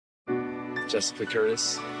Jessica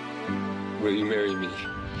Curtis, will you marry me?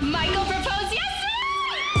 Michael proposed yesterday!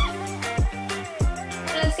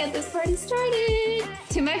 Let's get this party started.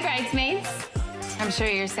 To my bridesmaids. I'm sure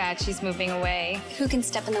you're sad she's moving away. Who can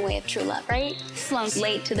step in the way of true love, right? Sloan's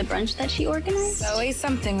late to the brunch that she organized. Always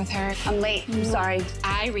something with her. I'm late. I'm sorry.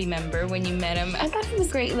 I remember when you met him. I thought he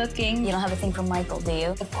was great looking. You don't have a thing for Michael, do you?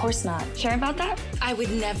 Of course not. Sure about that? I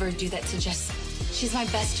would never do that to Jess. She's my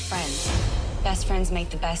best friend. Best friends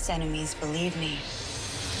make the best enemies, believe me.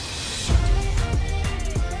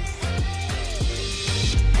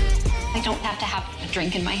 I don't have to have a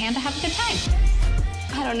drink in my hand to have a good time.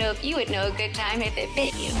 I don't know if you would know a good time if it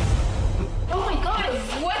fit you. Oh my God,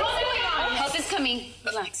 what's going on? Help is coming.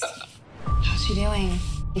 Relax. How's she doing?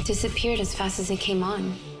 It disappeared as fast as it came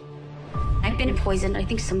on. I've been poisoned. I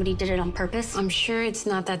think somebody did it on purpose. I'm sure it's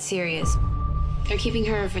not that serious. They're keeping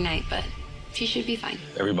her overnight, but she should be fine.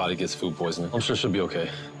 Everybody gets food poisoning. I'm sure she'll be okay.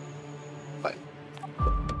 Bye.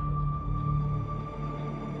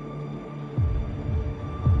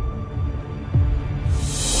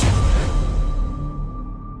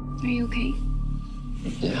 Are you okay?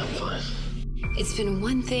 Yeah, I'm fine. It's been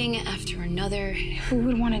one thing after another. Who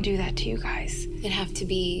would want to do that to you guys? It'd have to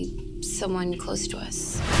be someone close to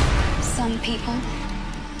us. Some people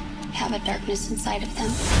have a darkness inside of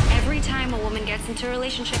them. Every time a woman gets into a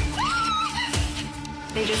relationship,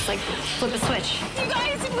 they just like flip a switch. You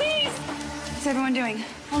guys, please! What's everyone doing?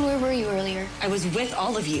 Well, where were you earlier? I was with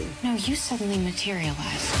all of you. No, you suddenly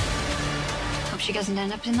materialized. Hope she doesn't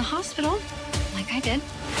end up in the hospital like I did.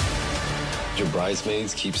 Your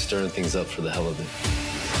bridesmaids keep stirring things up for the hell of it.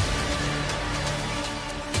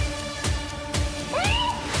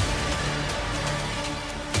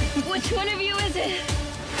 Which one of you is it?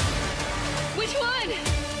 Which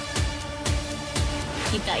one?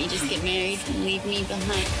 You thought you'd just get married and leave me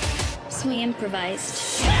behind. So we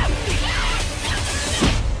improvised.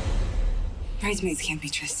 Bridesmaids can't be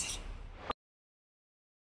trusted.